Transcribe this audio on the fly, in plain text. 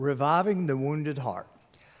Reviving the Wounded Heart.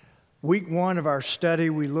 Week one of our study,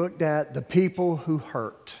 we looked at the people who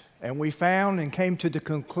hurt. And we found and came to the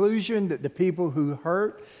conclusion that the people who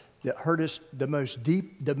hurt, that hurt us the most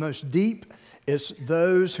deep is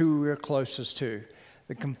those who we're closest to.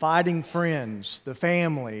 The confiding friends, the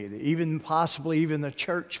family, even possibly even the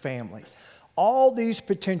church family. All these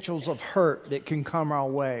potentials of hurt that can come our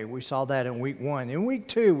way. We saw that in week one. In week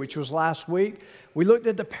two, which was last week, we looked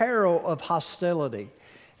at the peril of hostility.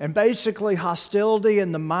 And basically, hostility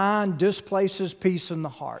in the mind displaces peace in the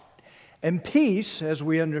heart. And peace, as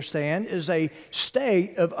we understand, is a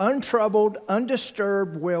state of untroubled,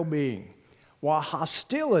 undisturbed well-being, while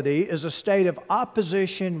hostility is a state of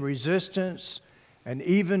opposition, resistance, and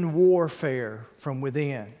even warfare from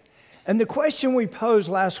within. And the question we posed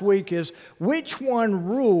last week is, which one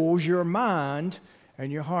rules your mind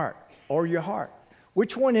and your heart, or your heart?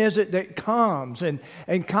 Which one is it that comes and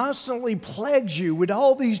constantly plagues you with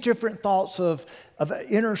all these different thoughts of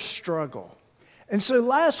inner struggle? And so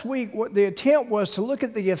last week, what the attempt was to look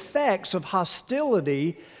at the effects of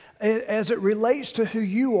hostility as it relates to who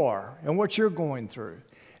you are and what you're going through.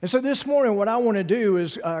 And so this morning, what I want to do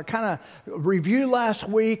is kind of review last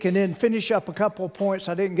week and then finish up a couple of points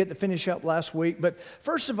I didn't get to finish up last week. But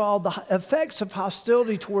first of all, the effects of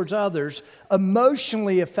hostility towards others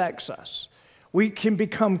emotionally affects us. We can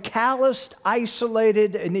become calloused,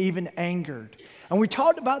 isolated, and even angered. And we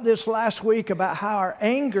talked about this last week about how our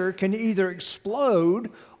anger can either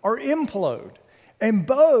explode or implode. And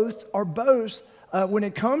both when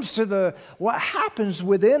it comes to what happens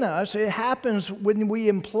within us, it happens when we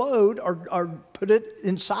implode or put it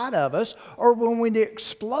inside of us, or when we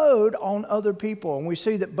explode on other people. And we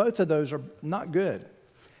see that both of those are not good.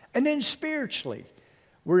 And then spiritually,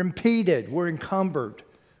 we're impeded, we're encumbered.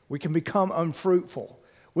 We can become unfruitful,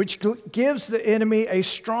 which gives the enemy a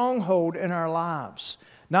stronghold in our lives.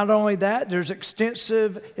 Not only that, it's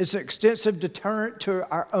an extensive deterrent to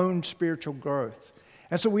our own spiritual growth.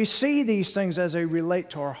 And so we see these things as they relate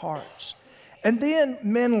to our hearts. And then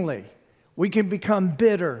mentally, we can become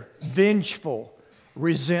bitter, vengeful,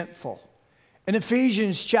 resentful. In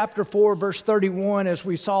Ephesians chapter 4, verse 31, as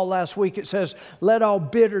we saw last week, it says, let all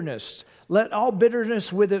bitterness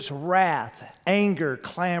with its wrath, anger,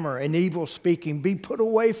 clamor, and evil speaking be put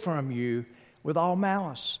away from you with all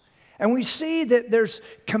malice. And we see that there's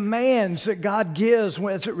commands that God gives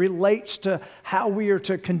as it relates to how we are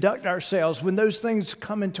to conduct ourselves when those things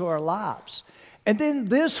come into our lives. And then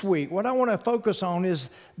this week, what I want to focus on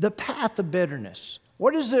is the path of bitterness.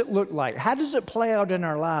 What does it look like? How does it play out in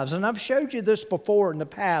our lives? And I've showed you this before in the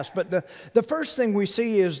past, but the first thing we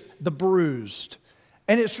see is the bruised.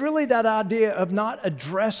 And it's really that idea of not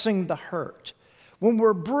addressing the hurt. When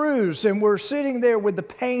we're bruised and we're sitting there with the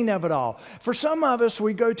pain of it all. For some of us,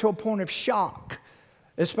 we go to a point of shock,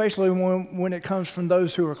 especially when it comes from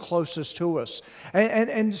those who are closest to us.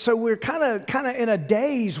 And so we're kind of in a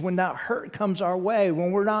daze when that hurt comes our way,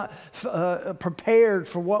 when we're not prepared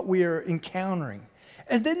for what we are encountering.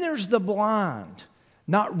 And then there's the blind,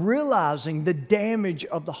 not realizing the damage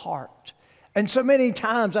of the heart. And so many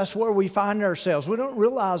times that's where we find ourselves. We don't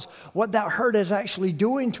realize what that hurt is actually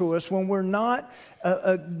doing to us when we're not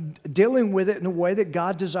dealing with it in a way that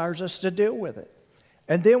God desires us to deal with it.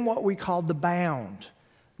 And then what we call the bound,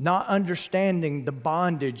 not understanding the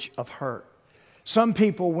bondage of hurt. Some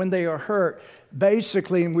people, when they are hurt,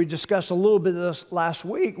 basically, and we discussed a little bit of this last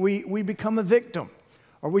week, we become a victim,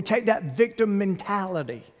 or we take that victim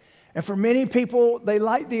mentality. And for many people, they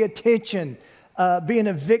like the attention being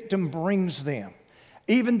a victim brings them,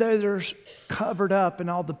 even though they're covered up in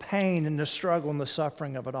all the pain and the struggle and the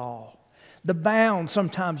suffering of it all. The bound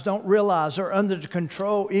sometimes don't realize they're under the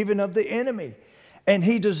control even of the enemy. And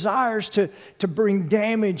he desires to bring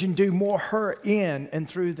damage and do more hurt in and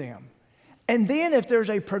through them. And then if there's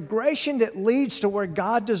a progression that leads to where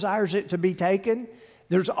God desires it to be taken,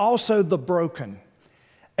 there's also the broken.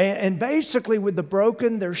 And basically with the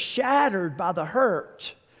broken, they're shattered by the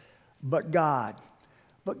hurt. But God,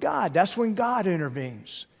 that's when God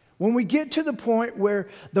intervenes. When we get to the point where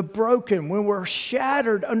the broken, when we're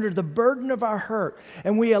shattered under the burden of our hurt,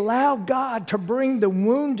 and we allow God to bring the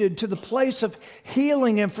wounded to the place of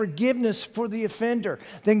healing and forgiveness for the offender,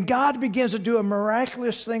 then God begins to do a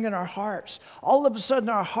miraculous thing in our hearts. All of a sudden,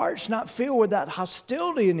 our heart's not filled with that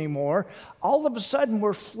hostility anymore. All of a sudden,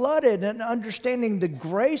 we're flooded in understanding the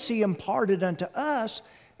grace He imparted unto us,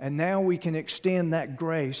 and now we can extend that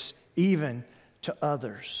grace even to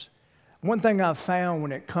others. One thing I've found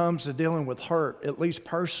when it comes to dealing with hurt, at least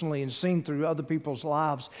personally and seen through other people's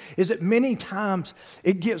lives, is that many times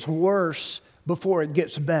it gets worse before it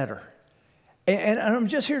gets better. And I'm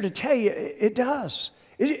just here to tell you, it does.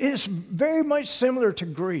 It's very much similar to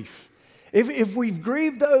grief. If we've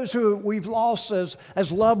grieved those who we've lost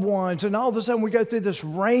as loved ones, and all of a sudden we go through this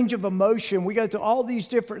range of emotion, we go through all these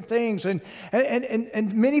different things, and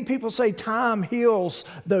many people say time heals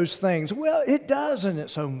those things. Well, it does in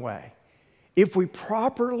its own way, if we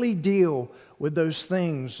properly deal with those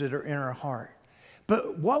things that are in our heart.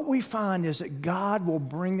 But what we find is that God will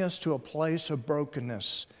bring us to a place of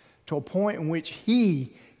brokenness, to a point in which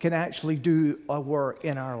He can actually do a work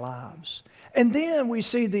in our lives. And then we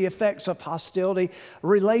see the effects of hostility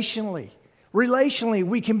relationally. Relationally,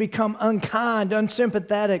 we can become unkind,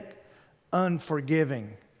 unsympathetic,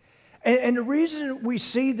 unforgiving. And the reason we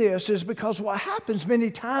see this is because what happens many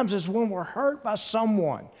times is when we're hurt by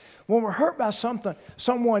someone,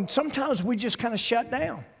 someone, sometimes we just kind of shut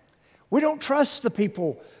down. We don't trust the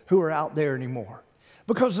people who are out there anymore,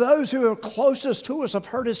 because those who are closest to us have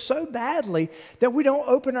hurt us so badly that we don't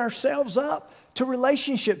open ourselves up to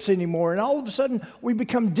relationships anymore. And all of a sudden, we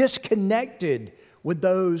become disconnected with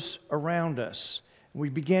those around us. We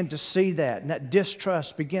begin to see that, and that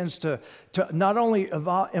distrust begins to not only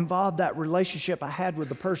involve that relationship I had with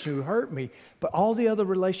the person who hurt me, but all the other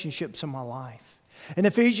relationships in my life. In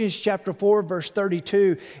Ephesians chapter 4, verse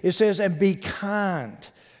 32, it says, "And be kind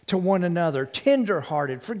to one another,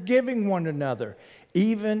 tender-hearted, forgiving one another,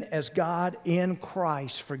 even as God in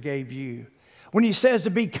Christ forgave you." When he says to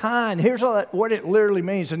be kind, here's what it literally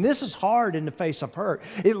means. And this is hard in the face of hurt.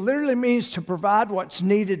 It literally means to provide what's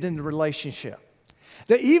needed in the relationship.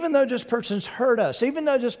 That even though this person's hurt us, even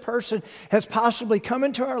though this person has possibly come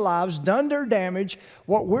into our lives, done their damage,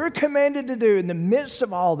 what we're commanded to do in the midst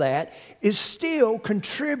of all that is still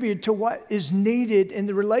contribute to what is needed in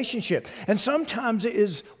the relationship. And sometimes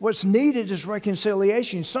what's needed is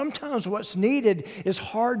reconciliation. Sometimes what's needed is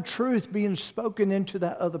hard truth being spoken into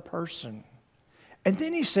that other person. And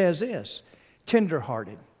then he says this,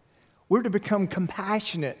 tenderhearted. We're to become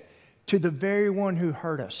compassionate to the very one who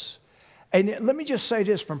hurt us. And let me just say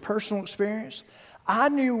this from personal experience. I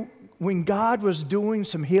knew when God was doing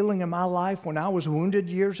some healing in my life when I was wounded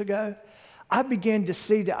years ago, I began to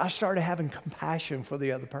see that I started having compassion for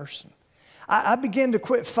the other person. I began to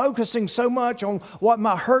quit focusing so much on what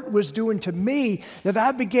my hurt was doing to me that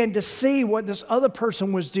I began to see what this other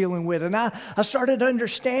person was dealing with. And I started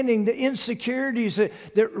understanding the insecurities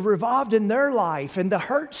that revolved in their life and the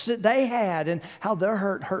hurts that they had and how their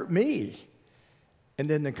hurt me. And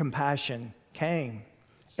then the compassion came.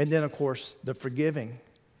 And then, of course, the forgiving.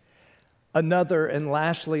 Another, and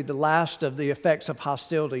lastly, the last of the effects of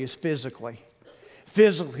hostility is physically.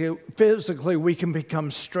 Physically, we can become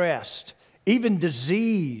stressed, even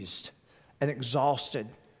diseased and exhausted.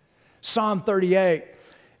 Psalm 38,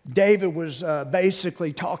 David was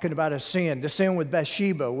basically talking about a sin, the sin with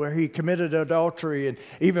Bathsheba, where he committed adultery and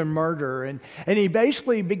even murder. And he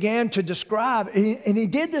basically began to describe, and he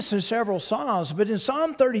did this in several Psalms, but in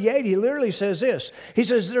Psalm 38, he literally says this. He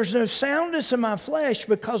says, "There's no soundness in my flesh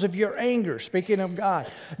because of your anger," speaking of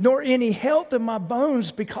God, "nor any health in my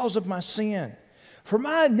bones because of my sin. For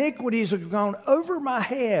my iniquities have gone over my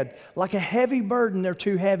head like a heavy burden. They're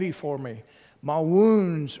too heavy for me. My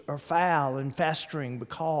wounds are foul and festering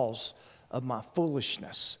because of my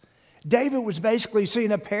foolishness." David was basically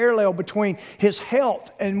seeing a parallel between his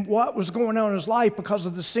health and what was going on in his life because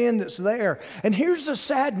of the sin that's there. And here's the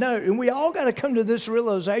sad note, and we all got to come to this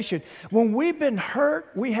realization. When we've been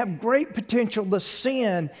hurt, we have great potential to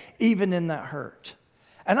sin even in that hurt.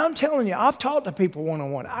 And I'm telling you, I've talked to people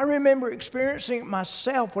one-on-one. I remember experiencing it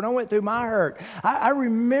myself when I went through my hurt. I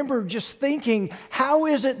remember just thinking, how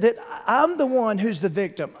is it that I'm the one who's the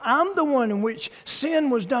victim? I'm the one in which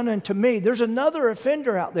sin was done unto me. There's another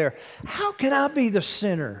offender out there. How can I be the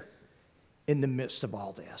sinner in the midst of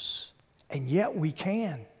all this? And yet we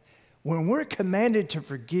can. When we're commanded to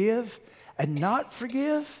forgive and not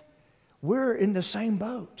forgive, we're in the same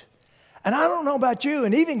boat. And I don't know about you,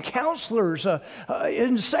 and even counselors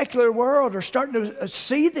in the secular world are starting to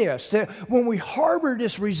see this, that when we harbor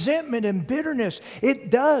this resentment and bitterness,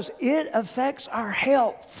 it affects our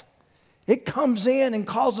health. It comes in and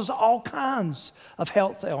causes all kinds of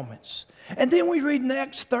health ailments. And then we read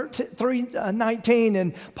next 3:19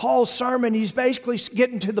 in Paul's sermon. He's basically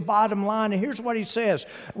getting to the bottom line. And here's what he says.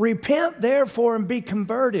 "Repent therefore and be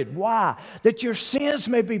converted." Why? "That your sins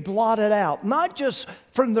may be blotted out." Not just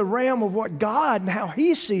from the realm of what God and how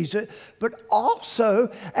he sees it, but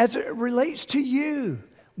also as it relates to you.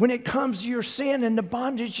 When it comes to your sin and the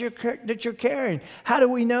bondage that you're carrying. How do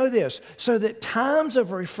we know this? "So that times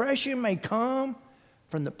of refreshing may come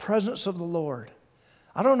from the presence of the Lord.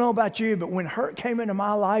 I don't know about you, but when hurt came into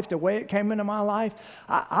my life, the way it came into my life,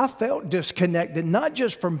 I felt disconnected, not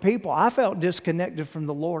just from people. I felt disconnected from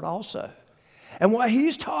the Lord also. And what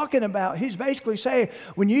he's talking about, he's basically saying,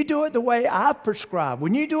 when you do it the way I've prescribed,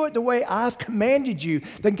 when you do it the way I've commanded you,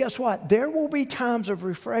 then guess what? There will be times of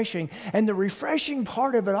refreshing. And the refreshing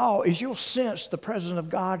part of it all is you'll sense the presence of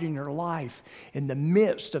God in your life in the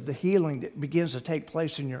midst of the healing that begins to take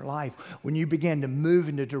place in your life when you begin to move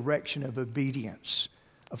in the direction of obedience,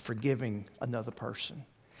 of forgiving another person.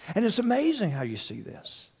 And it's amazing how you see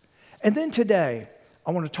this. And then today, I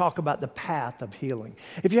want to talk about the path of healing.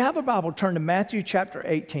 If you have a Bible, turn to Matthew chapter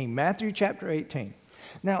 18. Matthew chapter 18.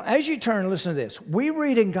 Now, as you turn, listen to this. We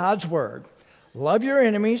read in God's word, love your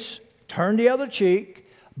enemies, turn the other cheek,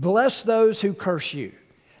 bless those who curse you.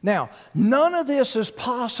 Now, none of this is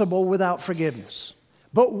possible without forgiveness.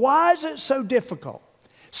 But why is it so difficult?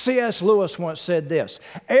 C.S. Lewis once said this,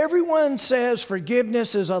 everyone says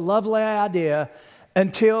forgiveness is a lovely idea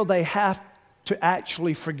until they have to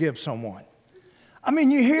actually forgive someone. I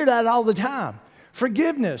mean, you hear that all the time.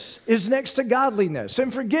 Forgiveness is next to godliness,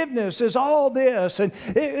 and forgiveness is all this, and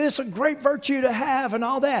it's a great virtue to have and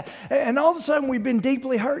all that. And all of a sudden, we've been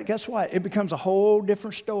deeply hurt. Guess what? It becomes a whole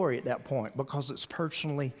different story at that point because it's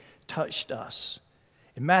personally touched us.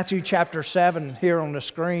 In Matthew chapter 7, here on the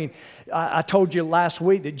screen, I told you last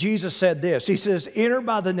week that Jesus said this. He says, enter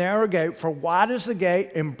by the narrow gate, for wide is the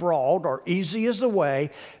gate and broad or easy is the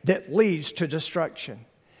way that leads to destruction.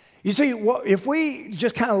 You see, if we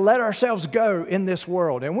just kind of let ourselves go in this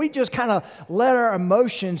world and we just kind of let our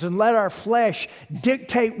emotions and let our flesh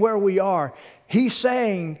dictate where we are, he's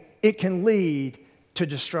saying it can lead to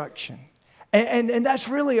destruction. And that's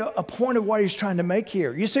really a point of what he's trying to make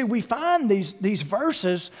here. You see, we find these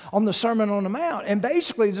verses on the Sermon on the Mount. And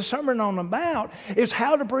basically, the Sermon on the Mount is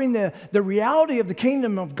how to bring the reality of the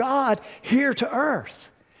kingdom of God here to earth.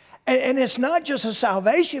 And it's not just a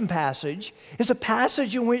salvation passage. It's a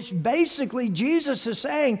passage in which basically Jesus is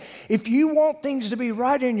saying, if you want things to be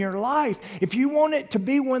right in your life, if you want it to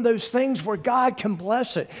be one of those things where God can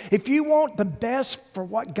bless it, if you want the best for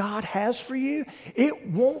what God has for you, it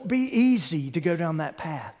won't be easy to go down that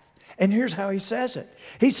path. And here's how he says it.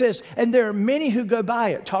 He says, and there are many who go by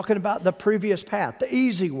it, talking about the previous path, the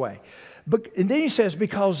easy way. And then he says,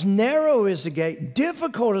 because narrow is the gate,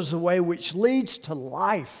 difficult is the way which leads to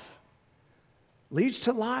life. Leads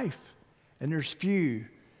to life. And there's few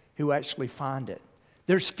who actually find it.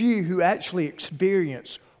 There's few who actually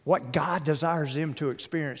experience what God desires them to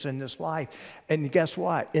experience in this life. And guess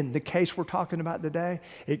what? In the case we're talking about today,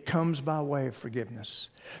 it comes by way of forgiveness.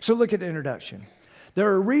 So look at the introduction. There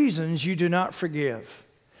are reasons you do not forgive.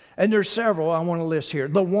 And there's several I want to list here.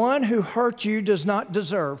 The one who hurt you does not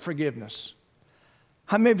deserve forgiveness.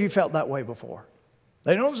 How many of you felt that way before?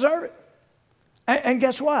 They don't deserve it. And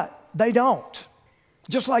guess what? They don't.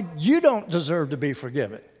 Just like you don't deserve to be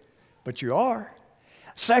forgiven, but you are.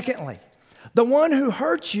 Secondly, the one who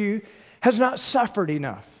hurts you has not suffered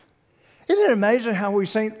enough. Isn't it amazing how we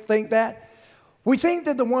think that? We think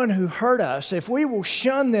that the one who hurt us, if we will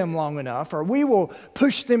shun them long enough or we will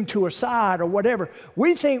push them to a side or whatever,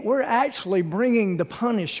 we think we're actually bringing the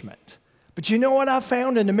punishment. But you know what I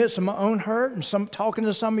found in the midst of my own hurt and talking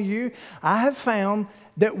to some of you? I have found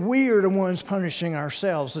that we are the ones punishing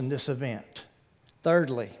ourselves in this event.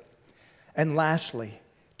 Thirdly, and lastly,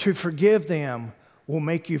 to forgive them will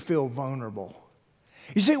make you feel vulnerable.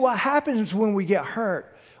 You see, what happens when we get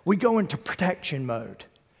hurt, we go into protection mode.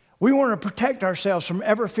 We want to protect ourselves from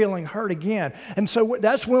ever feeling hurt again. And so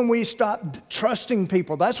that's when we stop trusting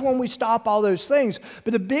people. That's when we stop all those things.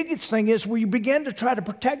 But the biggest thing is we begin to try to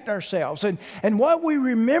protect ourselves. And what we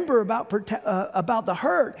remember about the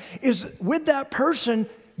hurt is with that person,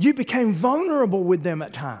 you became vulnerable with them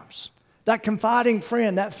at times. That confiding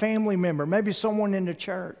friend, that family member, maybe someone in the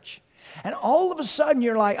church. And all of a sudden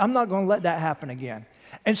you're like, I'm not going to let that happen again.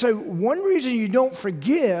 And so one reason you don't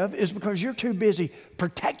forgive is because you're too busy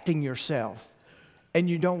protecting yourself and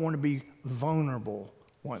you don't want to be vulnerable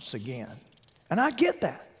once again. And I get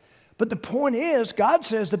that. But the point is, God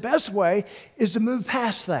says the best way is to move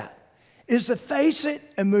past that, is to face it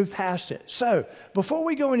and move past it. So before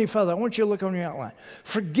we go any further, I want you to look on your outline.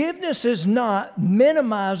 Forgiveness is not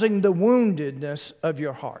minimizing the woundedness of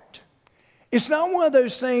your heart. It's not one of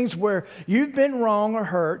those things where you've been wrong or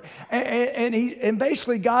hurt, and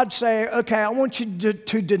basically God's saying, okay, I want you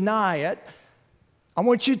to deny it. I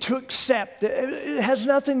want you to accept it. It has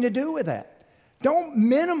nothing to do with that. Don't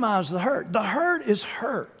minimize the hurt. The hurt is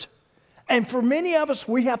hurt. And for many of us,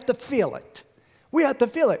 we have to feel it. We have to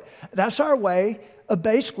feel it. That's our way of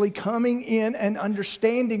basically coming in and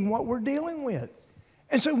understanding what we're dealing with.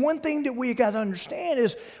 And so one thing that we got to understand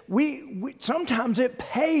is we sometimes it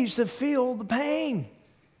pays to feel the pain.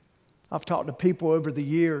 I've talked to people over the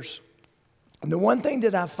years, and the one thing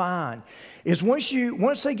that I find is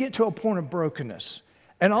once they get to a point of brokenness,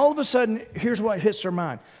 and all of a sudden, here's what hits their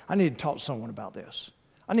mind. I need to talk to someone about this.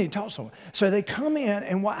 I need to talk to someone. So they come in,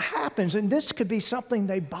 and what happens, and this could be something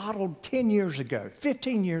they bottled 10 years ago,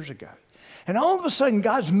 15 years ago. And all of a sudden,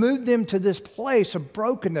 God's moved them to this place of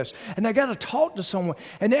brokenness, and they got to talk to someone.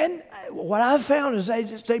 And then what I've found is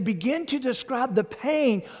they begin to describe the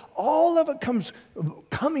pain. All of it comes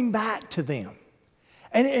coming back to them.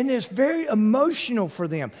 And it's very emotional for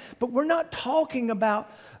them. But we're not talking about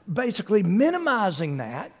basically minimizing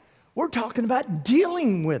that. We're talking about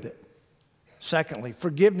dealing with it. Secondly,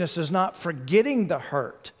 forgiveness is not forgetting the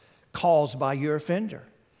hurt caused by your offender.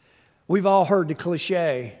 We've all heard the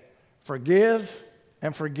cliche, forgive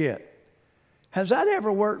and forget. Has that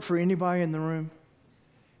ever worked for anybody in the room?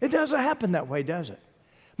 It doesn't happen that way, does it?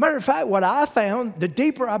 Matter of fact, what I found, the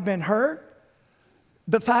deeper I've been hurt,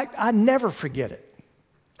 the fact I never forget it.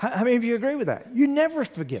 How many of you agree with that? You never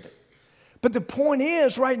forget it. But the point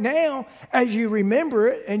is, right now, as you remember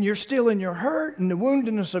it and you're still in your hurt and the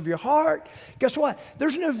woundedness of your heart, guess what?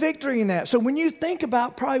 There's no victory in that. So when you think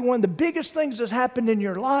about probably one of the biggest things that's happened in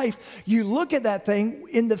your life, you look at that thing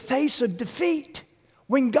in the face of defeat.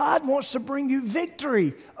 When God wants to bring you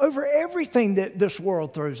victory over everything that this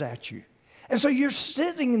world throws at you. And so you're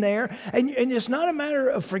sitting there, and it's not a matter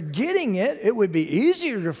of forgetting it. It would be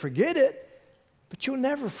easier to forget it, but you'll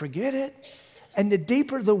never forget it. And the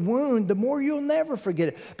deeper the wound, the more you'll never forget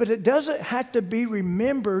it. But it doesn't have to be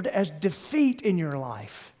remembered as defeat in your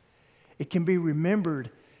life. It can be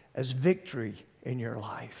remembered as victory in your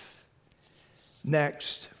life.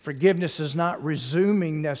 Next, forgiveness is not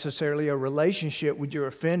resuming necessarily a relationship with your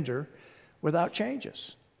offender without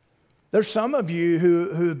changes. There's some of you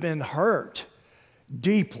who have been hurt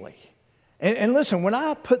deeply. And listen, when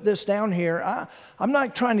I put this down here, I'm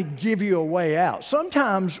not trying to give you a way out.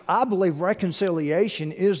 Sometimes I believe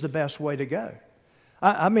reconciliation is the best way to go.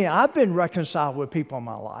 I mean, I've been reconciled with people in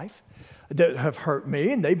my life that have hurt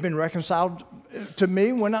me, and they've been reconciled to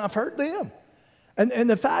me when I've hurt them. And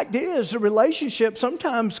the fact is, the relationship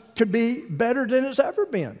sometimes could be better than it's ever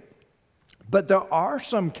been. But there are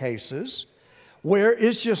some cases where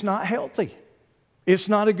it's just not healthy. It's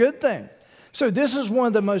not a good thing. So this is one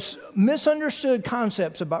of the most misunderstood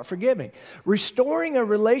concepts about forgiving. Restoring a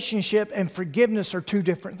relationship and forgiveness are two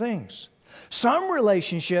different things. Some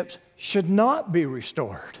relationships should not be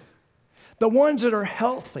restored. The ones that are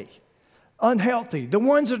healthy, unhealthy, the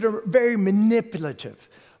ones that are very manipulative,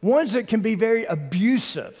 ones that can be very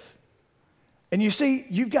abusive. And you see,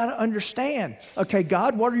 you've got to understand, okay,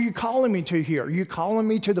 God, what are you calling me to here? Are you calling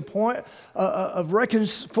me to the point of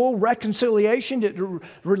full reconciliation that the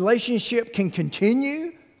relationship can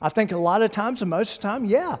continue? I think a lot of times, and most of the time,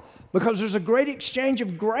 yeah, because there's a great exchange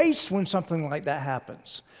of grace when something like that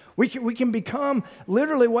happens. We can become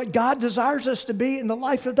literally what God desires us to be in the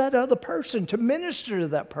life of that other person, to minister to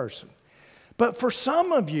that person. But for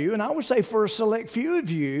some of you, and I would say for a select few of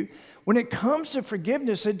you, when it comes to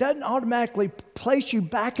forgiveness, it doesn't automatically place you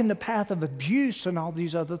back in the path of abuse and all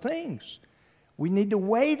these other things. We need to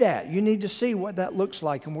weigh that. You need to see what that looks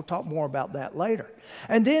like, and we'll talk more about that later.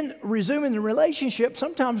 And then resuming the relationship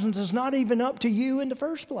sometimes is not even up to you in the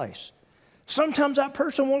first place. Sometimes that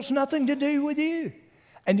person wants nothing to do with you.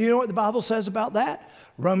 And do you know what the Bible says about that?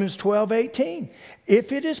 Romans 12:18.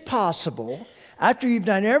 If it is possible, after you've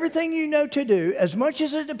done everything you know to do, as much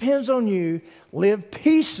as it depends on you, live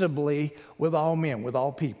peaceably with all men, with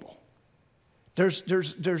all people.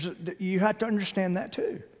 You have to understand that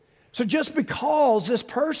too. So just because this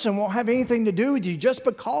person won't have anything to do with you, just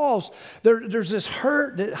because there's this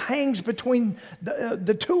hurt that hangs between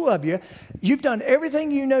the two of you, you've done everything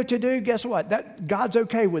you know to do, guess what? God's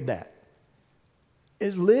okay with that.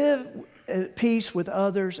 Live at peace with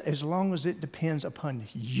others as long as it depends upon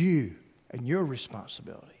you and your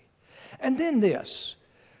responsibility. And then this,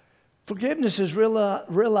 forgiveness is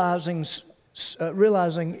realizing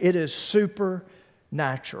it is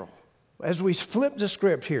supernatural. As we flip the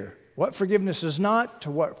script here, what forgiveness is not to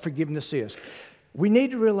what forgiveness is. We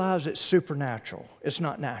need to realize it's supernatural. It's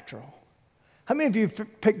not natural. How many of you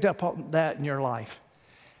picked up on that in your life?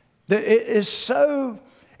 That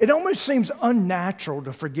it almost seems unnatural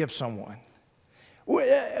to forgive someone.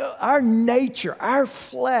 Our nature, our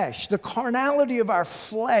flesh, the carnality of our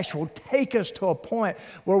flesh will take us to a point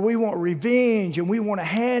where we want revenge and we want to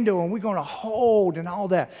handle and we're going to hold and all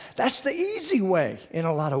that. That's the easy way in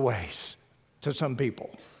a lot of ways to some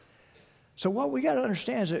people. So what we got to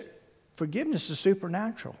understand is that forgiveness is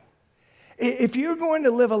supernatural. If you're going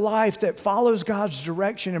to live a life that follows God's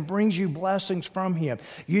direction and brings you blessings from Him,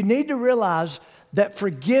 you need to realize that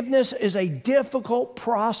forgiveness is a difficult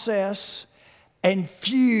process and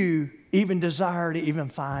few even desire to even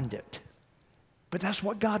find it. But that's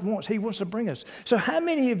what God wants. He wants to bring us. So how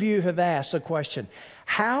many of you have asked the question,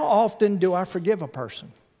 how often do I forgive a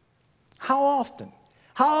person? How often?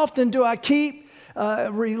 How often do I keep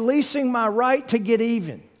releasing my right to get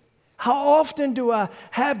even? How often do I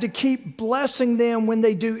have to keep blessing them when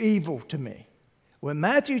they do evil to me? Well,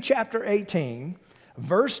 Matthew chapter 18,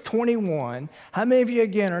 verse 21, how many of you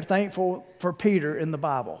again are thankful for Peter in the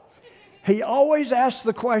Bible? He always asks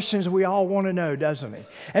the questions we all want to know, doesn't he?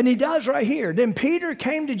 And he does right here. Then Peter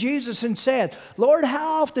came to Jesus and said, Lord,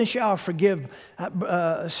 how often shall I forgive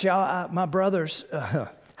my brothers?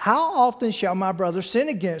 How often shall my brother sin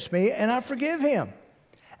against me and I forgive him?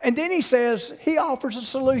 And then he offers a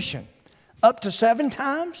solution. Up to 7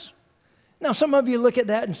 times? Now, some of you look at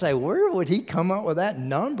that and say, where would he come up with that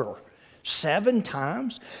number? 7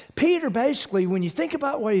 times? Peter basically, when you think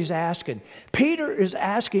about what he's asking, Peter is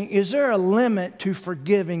asking, is there a limit to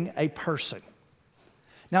forgiving a person?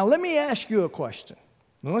 Now, let me ask you a question.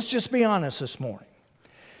 Now, let's just be honest this morning.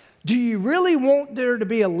 Do you really want there to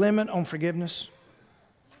be a limit on forgiveness?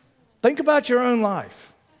 Think about your own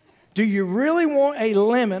life. Do you really want a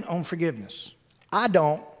limit on forgiveness? I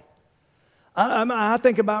don't. I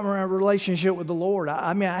think about my relationship with the Lord.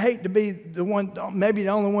 I hate to be the one, maybe the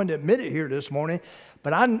only one to admit it here this morning,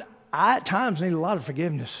 but I at times need a lot of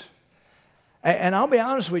forgiveness. And I'll be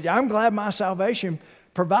honest with you, I'm glad my salvation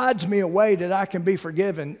provides me a way that I can be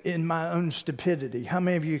forgiven in my own stupidity. How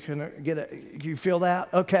many of you can you feel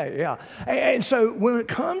that? Okay, yeah. And so when it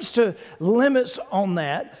comes to limits on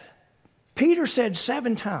that, Peter said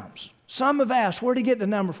 7 times. Some have asked, where did he get the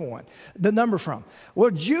number from? Well,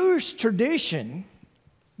 Jewish tradition,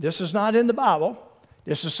 this is not in the Bible,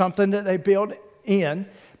 this is something that they built in,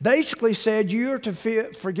 basically said you are to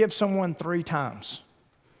forgive someone 3 times.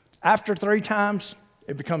 After 3 times,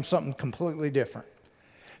 it becomes something completely different.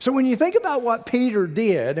 So when you think about what Peter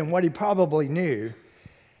did and what he probably knew,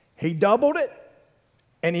 he doubled it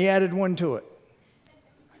and he added 1 to it.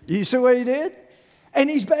 You see what he did? And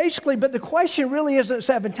he's basically, but the question really isn't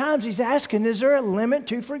 7 times. He's asking, is there a limit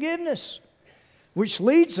to forgiveness? Which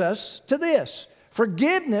leads us to this.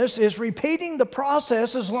 Forgiveness is repeating the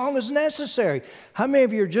process as long as necessary. How many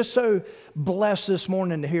of you are just so blessed this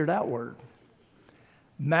morning to hear that word?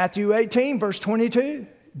 Matthew 18, verse 22.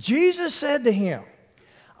 Jesus said to him,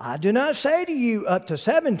 I do not say to you up to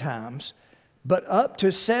 7 times, but up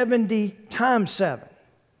to 70 times 7.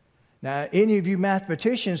 Now, any of you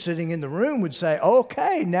mathematicians sitting in the room would say,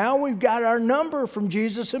 okay, now we've got our number from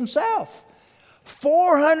Jesus himself.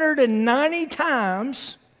 490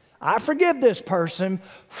 times, I forgive this person.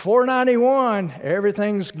 491,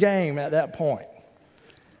 everything's game at that point.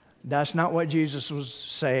 That's not what Jesus was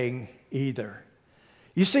saying either.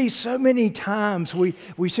 You see, so many times we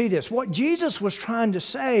see this. What Jesus was trying to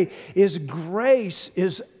say is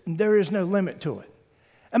there is no limit to it.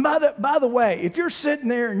 And by the way, if you're sitting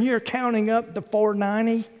there and you're counting up the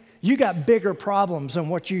 490, you got bigger problems than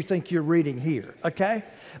what you think you're reading here, okay?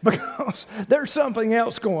 Because there's something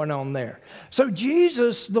else going on there. So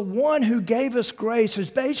Jesus, the one who gave us grace, is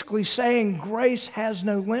basically saying grace has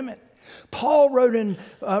no limit. Paul wrote in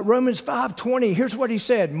Romans 5:20, here's what he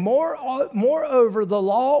said, moreover, the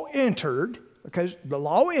law entered,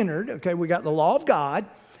 okay, we got the law of God,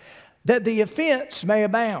 that the offense may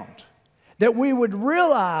abound. That we would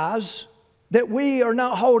realize that we are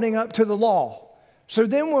not holding up to the law. So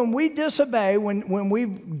then when we disobey, when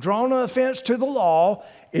we've drawn an offense to the law,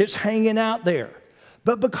 it's hanging out there.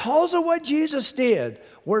 But because of what Jesus did,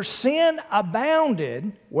 where sin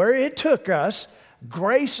abounded, where it took us,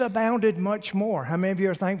 grace abounded much more. How many of you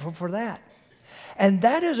are thankful for that? And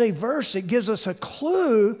that is a verse that gives us a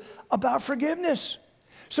clue about forgiveness.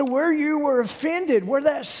 So where you were offended, where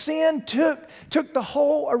that sin took the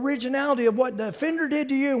whole originality of what the offender did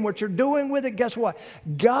to you and what you're doing with it, guess what?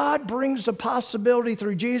 God brings the possibility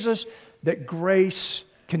through Jesus that grace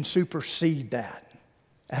can supersede that.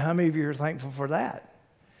 And how many of you are thankful for that?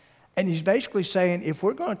 And he's basically saying, if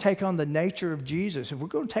we're going to take on the nature of Jesus, if we're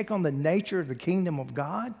going to take on the nature of the kingdom of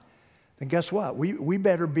God, then guess what? We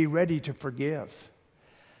better be ready to forgive.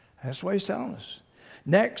 That's what he's telling us.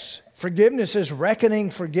 Next, forgiveness is reckoning.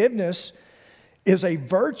 Forgiveness is a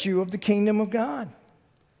virtue of the kingdom of God.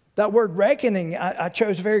 That word reckoning, I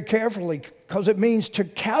chose very carefully because it means to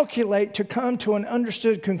calculate, to come to an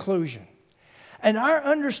understood conclusion. And our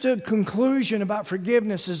understood conclusion about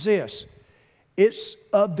forgiveness is this. It's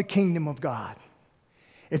of the kingdom of God.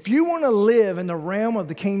 If you want to live in the realm of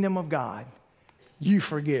the kingdom of God, you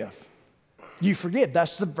forgive. You forgive.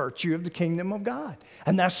 That's the virtue of the kingdom of God.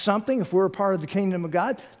 And that's something, if we're a part of the kingdom of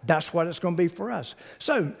God, that's what it's going to be for us.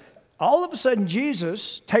 So all of a sudden,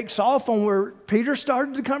 Jesus takes off on where Peter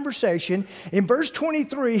started the conversation. In verse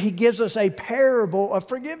 23, he gives us a parable of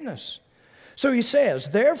forgiveness. So he says,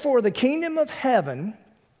 therefore, the kingdom of heaven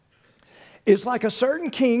is like a certain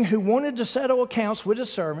king who wanted to settle accounts with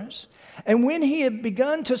his servants. And when he had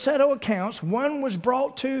begun to settle accounts, one was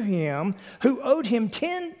brought to him who owed him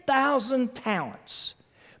 10,000 talents.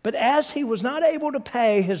 But as he was not able to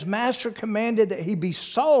pay, his master commanded that he be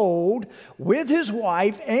sold with his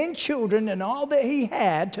wife and children and all that he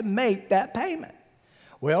had to make that payment.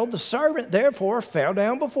 Well, the servant therefore fell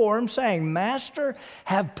down before him, saying, Master,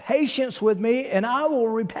 have patience with me, and I will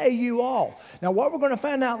repay you all. Now, what we're going to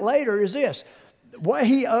find out later is this. What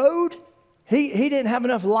he owed, he didn't have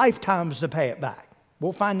enough lifetimes to pay it back.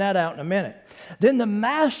 We'll find that out in a minute. Then the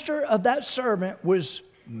master of that servant was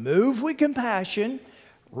moved with compassion,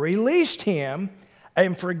 released him,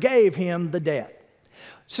 and forgave him the debt.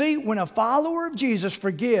 See, when a follower of Jesus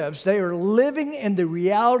forgives, they are living in the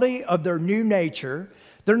reality of their new nature.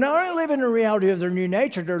 They're not only living in the reality of their new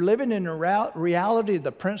nature, they're living in the reality of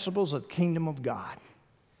the principles of the kingdom of God.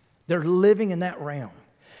 They're living in that realm.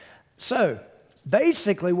 So,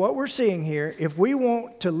 basically what we're seeing here, if we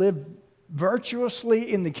want to live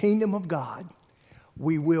virtuously in the kingdom of God,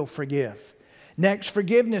 we will forgive. Next,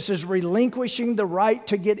 forgiveness is relinquishing the right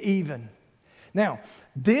to get even. Now,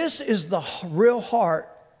 this is the real heart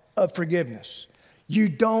of forgiveness. You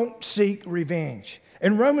don't seek revenge.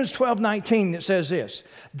 In Romans 12:19, it says this,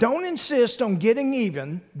 don't insist on getting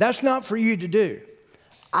even. That's not for you to do.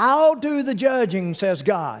 I'll do the judging, says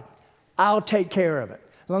God. I'll take care of it.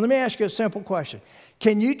 Now, let me ask you a simple question.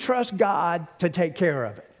 Can you trust God to take care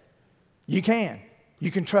of it? You can. You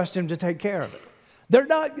can trust him to take care of it. They're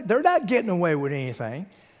not getting away with anything.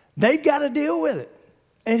 They've got to deal with it.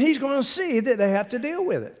 And he's going to see that they have to deal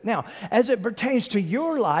with it. Now, as it pertains to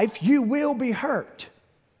your life, you will be hurt.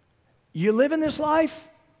 You live in this life,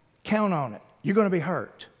 count on it. You're going to be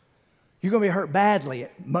hurt. You're going to be hurt badly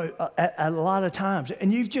at a lot of times.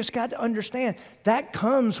 And you've just got to understand that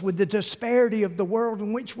comes with the disparity of the world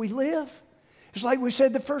in which we live. It's like we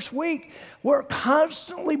said the first week. We're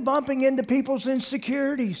constantly bumping into people's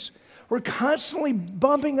insecurities. We're constantly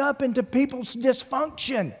bumping up into people's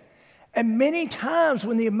dysfunction. And many times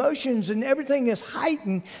when the emotions and everything is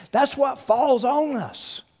heightened, that's what falls on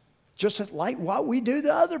us. Just like what we do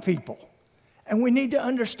to other people. And we need to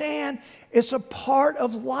understand it's a part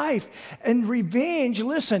of life. And revenge,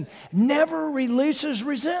 listen, never releases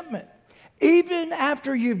resentment. Even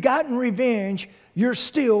after you've gotten revenge, you're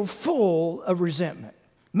still full of resentment.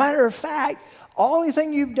 Matter of fact, only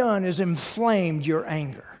thing you've done is inflamed your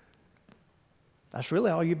anger. That's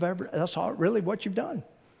really really what you've done.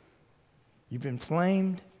 You've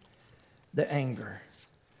inflamed the anger.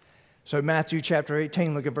 So Matthew chapter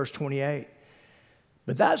 18, look at verse 28.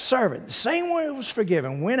 But that servant, the same one who was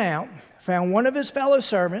forgiven, went out, found one of his fellow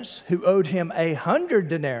servants who owed him 100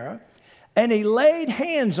 denarii, and he laid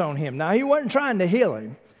hands on him. Now, he wasn't trying to heal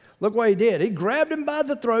him. Look what he did. He grabbed him by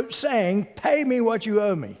the throat, saying, pay me what you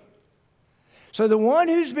owe me. So the one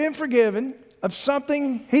who's been forgiven of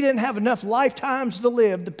something he didn't have enough lifetimes to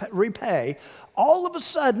live to repay, all of a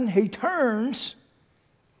sudden he turns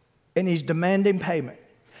and he's demanding payment.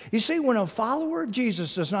 You see, when a follower of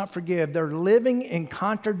Jesus does not forgive, they're living in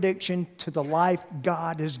contradiction to the life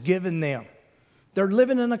God has given them. They're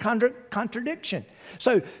living in a contradiction.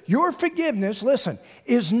 So your forgiveness, listen,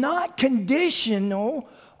 is not conditional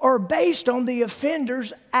or based on the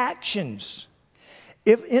offender's actions.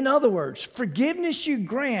 In other words, forgiveness you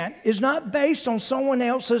grant is not based on someone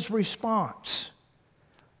else's response.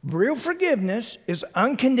 Real forgiveness is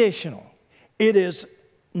unconditional. It is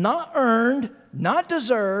not earned, not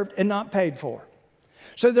deserved, and not paid for.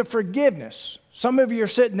 So the forgiveness, some of you are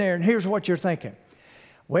sitting there and here's what you're thinking.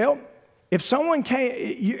 Well, if someone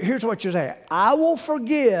came, here's what you're saying. I will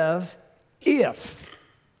forgive if.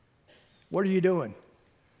 What are you doing?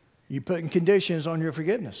 You're putting conditions on your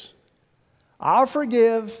forgiveness. I'll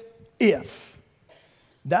forgive if.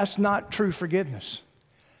 That's not true forgiveness.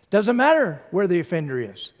 Doesn't matter where the offender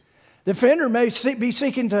is. The offender may be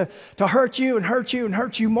seeking to hurt you and hurt you and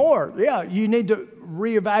hurt you more. Yeah, you need to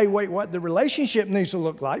reevaluate what the relationship needs to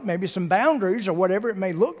look like, maybe some boundaries or whatever it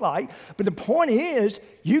may look like. But the point is,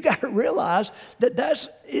 you got to realize that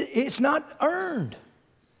it's not earned.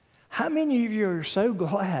 How many of you are so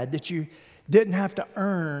glad that you didn't have to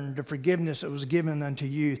earn the forgiveness that was given unto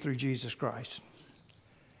you through Jesus Christ?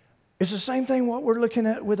 It's the same thing what we're looking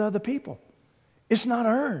at with other people. It's not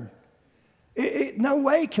earned. No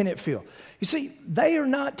way can it feel. You see, they are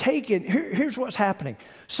not taking, here's what's happening.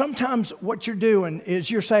 Sometimes what you're doing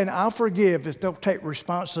is you're saying, I'll forgive if they'll take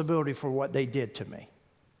responsibility for what they did to me.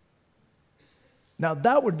 Now,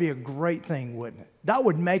 that would be a great thing, wouldn't it? That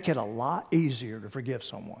would make it a lot easier to forgive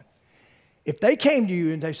someone. If they came to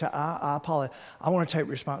you and they said, I apologize, I want to take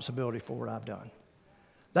responsibility for what I've done.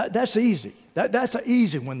 That's easy. That's an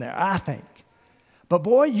easy one there, I think. But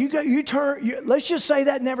boy, let's just say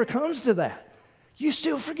that never comes to that. You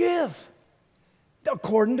still forgive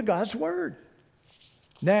according to God's word.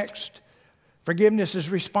 Next, forgiveness is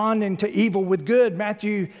responding to evil with good.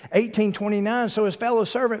 Matthew 18:29. So his fellow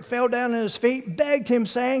servant fell down at his feet, begged him,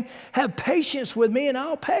 saying, have patience with me and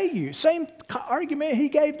I'll pay you. Same argument he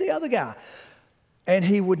gave the other guy. And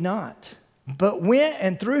he would not, but went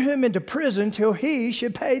and threw him into prison till he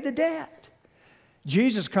should pay the debt.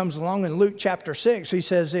 Jesus comes along in Luke chapter 6. He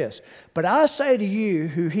says this, but I say to you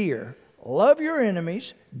who hear, love your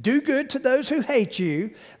enemies, do good to those who hate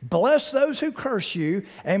you, bless those who curse you,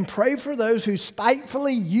 and pray for those who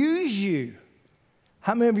spitefully use you.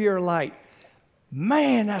 How many of you are like,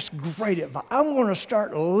 man, that's great advice. I want to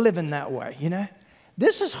start living that way, you know?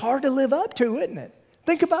 This is hard to live up to, isn't it?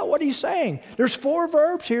 Think about what he's saying. There's 4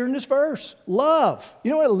 verbs here in this verse. Love.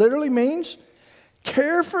 You know what it literally means?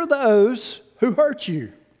 Care for those who hurt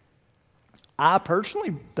you. I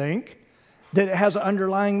personally think that it has an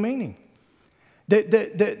underlying meaning.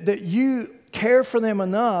 That you care for them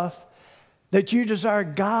enough that you desire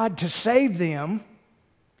God to save them.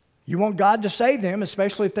 You want God to save them,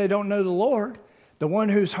 especially if they don't know the Lord, the one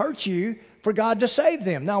who's hurt you, for God to save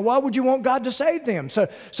them. Now, why would you want God to save them? So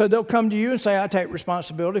they'll come to you and say, I take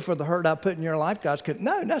responsibility for the hurt I put in your life.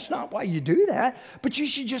 No, that's not why you do that. But you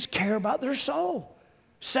should just care about their soul.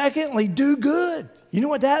 Secondly, do good. You know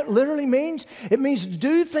what that literally means? It means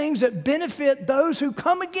do things that benefit those who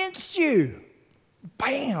come against you.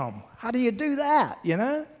 Bam! How do you do that, you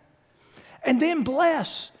know? And then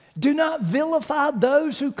bless. Do not vilify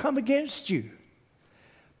those who come against you.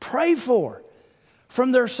 Pray for,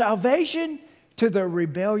 from their salvation to their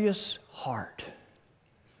rebellious heart.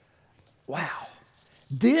 Wow.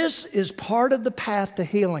 This is part of the path to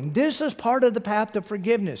healing. This is part of the path to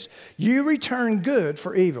forgiveness. You return good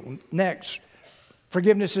for evil. Next,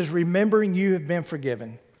 forgiveness is remembering you have been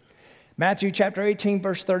forgiven. Matthew chapter 18,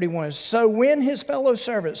 verse 31. So when his fellow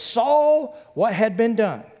servants saw what had been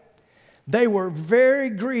done, they were very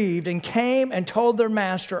grieved and came and told their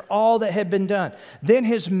master all that had been done. Then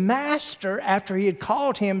his master, after he had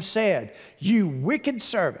called him, said, you wicked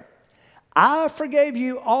servant, I forgave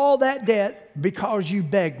you all that debt because you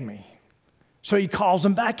begged me. So he calls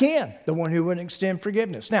them back in, the one who wouldn't extend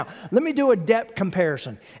forgiveness. Now, let me do a debt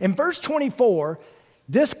comparison. In verse 24,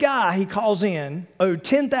 this guy he calls in owed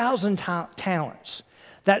 10,000 talents.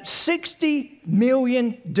 That's 60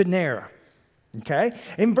 million denarii. Okay?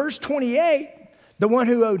 In verse 28, the one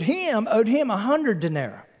who owed him 100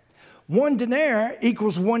 denarii. 1 denarii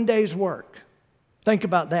equals 1 day's work. Think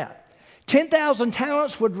about that. 10,000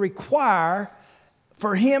 talents would require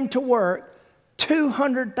for him to work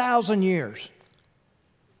 200,000 years.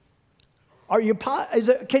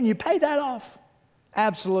 Can you pay that off?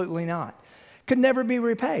 Absolutely not. Could never be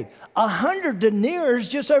repaid. 100 denarii is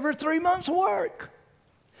just over 3 months' work.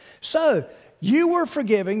 So, you were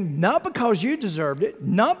forgiving not because you deserved it,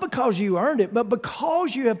 not because you earned it, but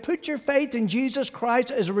because you have put your faith in Jesus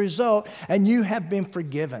Christ as a result, and you have been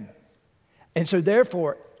forgiven. And so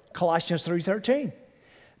therefore, Colossians 3:13,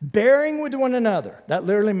 bearing with one another, that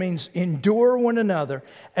literally means endure one another,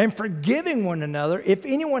 and forgiving one another, if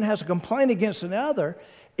anyone has a complaint against another,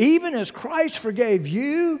 even as Christ forgave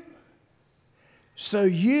you, so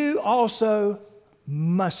you also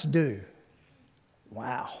must do.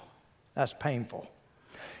 Wow. That's painful.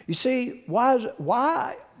 You see,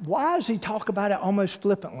 why does he talk about it almost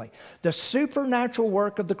flippantly? The supernatural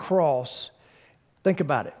work of the cross, think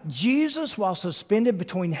about it. Jesus, while suspended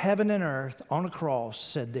between heaven and earth on a cross,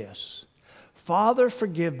 said this, Father,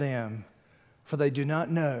 forgive them, for they do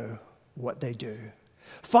not know what they do.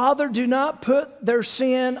 Father, do not put their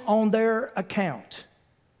sin on their account,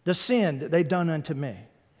 the sin that they've done unto me.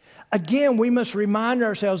 Again, we must remind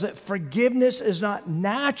ourselves that forgiveness is not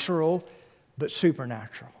natural, but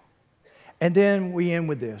supernatural. And then we end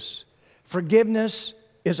with this. Forgiveness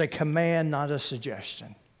is a command, not a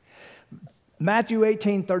suggestion. Matthew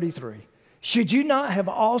 18:33. Should you not have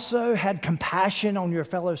also had compassion on your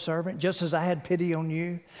fellow servant, just as I had pity on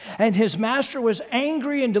you? And his master was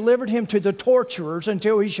angry and delivered him to the torturers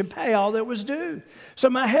until he should pay all that was due. So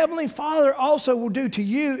my heavenly Father also will do to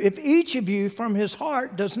you if each of you from his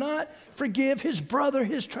heart does not forgive his brother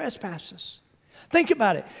his trespasses. Think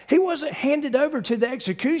about it. He wasn't handed over to the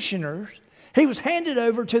executioners. He was handed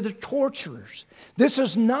over to the torturers. This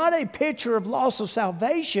is not a picture of loss of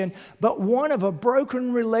salvation, but one of a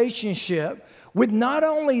broken relationship with not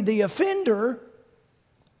only the offender,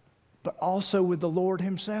 but also with the Lord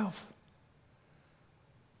himself.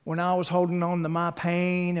 When I was holding on to my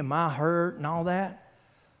pain and my hurt and all that,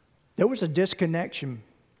 there was a disconnection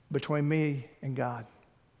between me and God.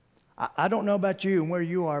 I don't know about you and where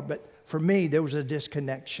you are, but for me, there was a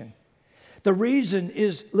disconnection. The reason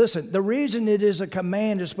is, listen, the reason it is a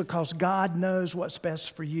command is because God knows what's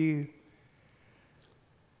best for you.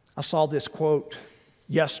 I saw this quote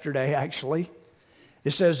yesterday, actually.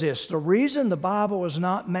 It says this: the reason the Bible is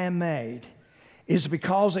not man-made is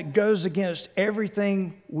because it goes against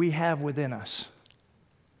everything we have within us.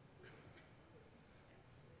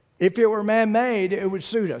 If it were man-made, it would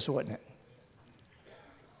suit us, wouldn't it?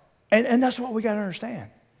 And that's what we got to understand.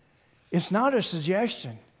 It's not a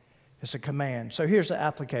suggestion. It's a command. So here's the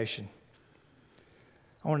application.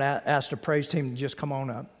 I want to ask the praise team to just come on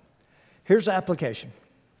up. Here's the application.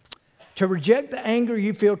 To reject the anger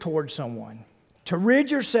you feel towards someone, to rid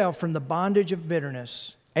yourself from the bondage of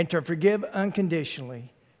bitterness, and to forgive unconditionally,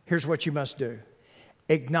 here's what you must do.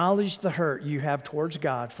 Acknowledge the hurt you have towards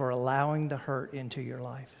God for allowing the hurt into your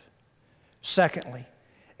life. Secondly,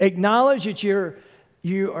 acknowledge that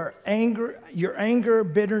your anger,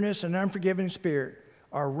 bitterness, and unforgiving spirit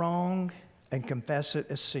are wrong and confess it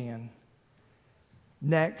as sin.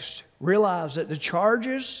 Next, realize that the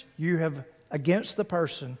charges you have against the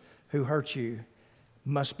person who hurt you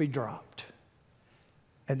must be dropped.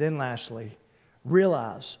 And then lastly,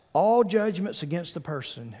 realize all judgments against the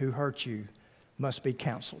person who hurt you must be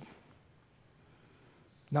canceled.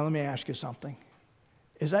 Now let me ask you something.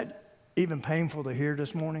 Is that even painful to hear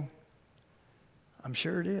this morning? I'm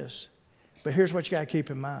sure it is. But here's what you got to keep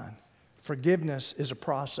in mind. Forgiveness is a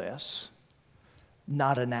process,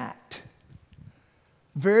 not an act.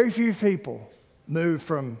 Very few people move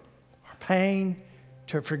from pain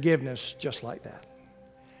to forgiveness just like that.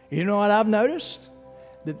 You know what I've noticed?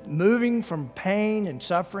 That moving from pain and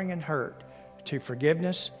suffering and hurt to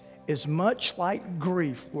forgiveness is much like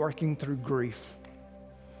grief, working through grief.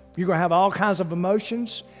 You're going to have all kinds of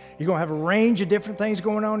emotions. You're going to have a range of different things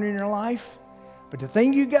going on in your life. But the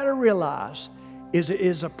thing you got to realize is it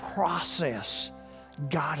is a process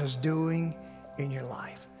God is doing in your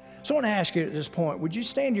life. So I want to ask you at this point, would you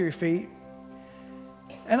stand to your feet?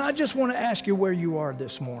 And I just want to ask you where you are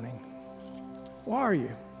this morning. Where are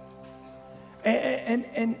you?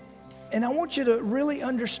 And I want you to really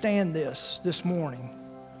understand this morning,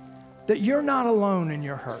 that you're not alone in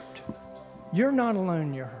your hurt. You're not alone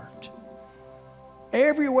in your hurt.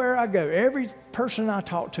 Everywhere I go, every person I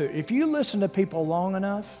talk to, if you listen to people long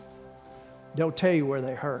enough, they'll tell you where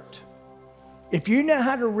they hurt. If you know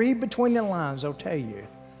how to read between the lines, they'll tell you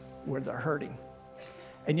where they're hurting.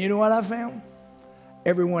 And you know what I found?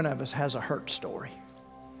 Every one of us has a hurt story.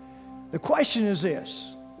 The question is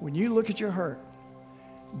this: when you look at your hurt,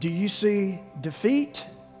 do you see defeat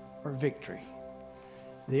or victory?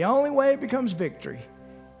 The only way it becomes victory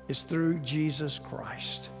is through Jesus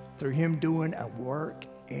Christ, through Him doing a work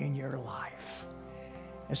in your life.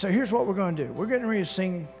 And so here's what we're going to do. We're getting ready to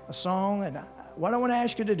sing a song, and what I want to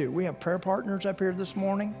ask you to do, we have prayer partners up here this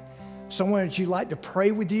morning. Someone that you'd like to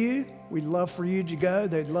pray with you, we'd love for you to go.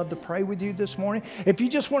 They'd love to pray with you this morning. If you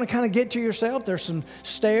just want to kind of get to yourself, there's some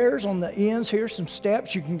stairs on the ends here, some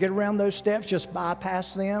steps. You can get around those steps, just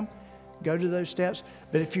bypass them, go to those steps.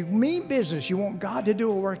 But if you mean business, you want God to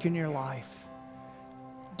do a work in your life,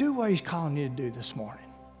 do what He's calling you to do this morning.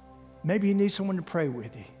 Maybe you need someone to pray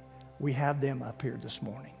with you. We have them up here this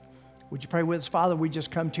morning. Would you pray with us? Father, we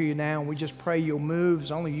just come to you now, and we just pray you'll move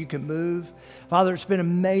as only you can move. Father, it's been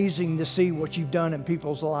amazing to see what you've done in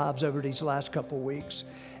people's lives over these last couple of weeks.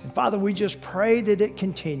 And Father, we just pray that it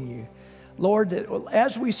continue. Lord, that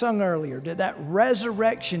as we sung earlier, that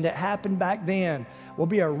resurrection that happened back then will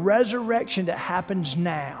be a resurrection that happens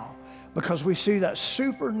now, because we see that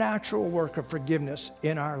supernatural work of forgiveness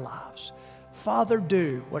in our lives. Father,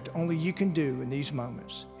 do what only you can do in these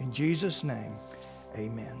moments. In Jesus' name,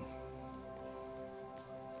 amen.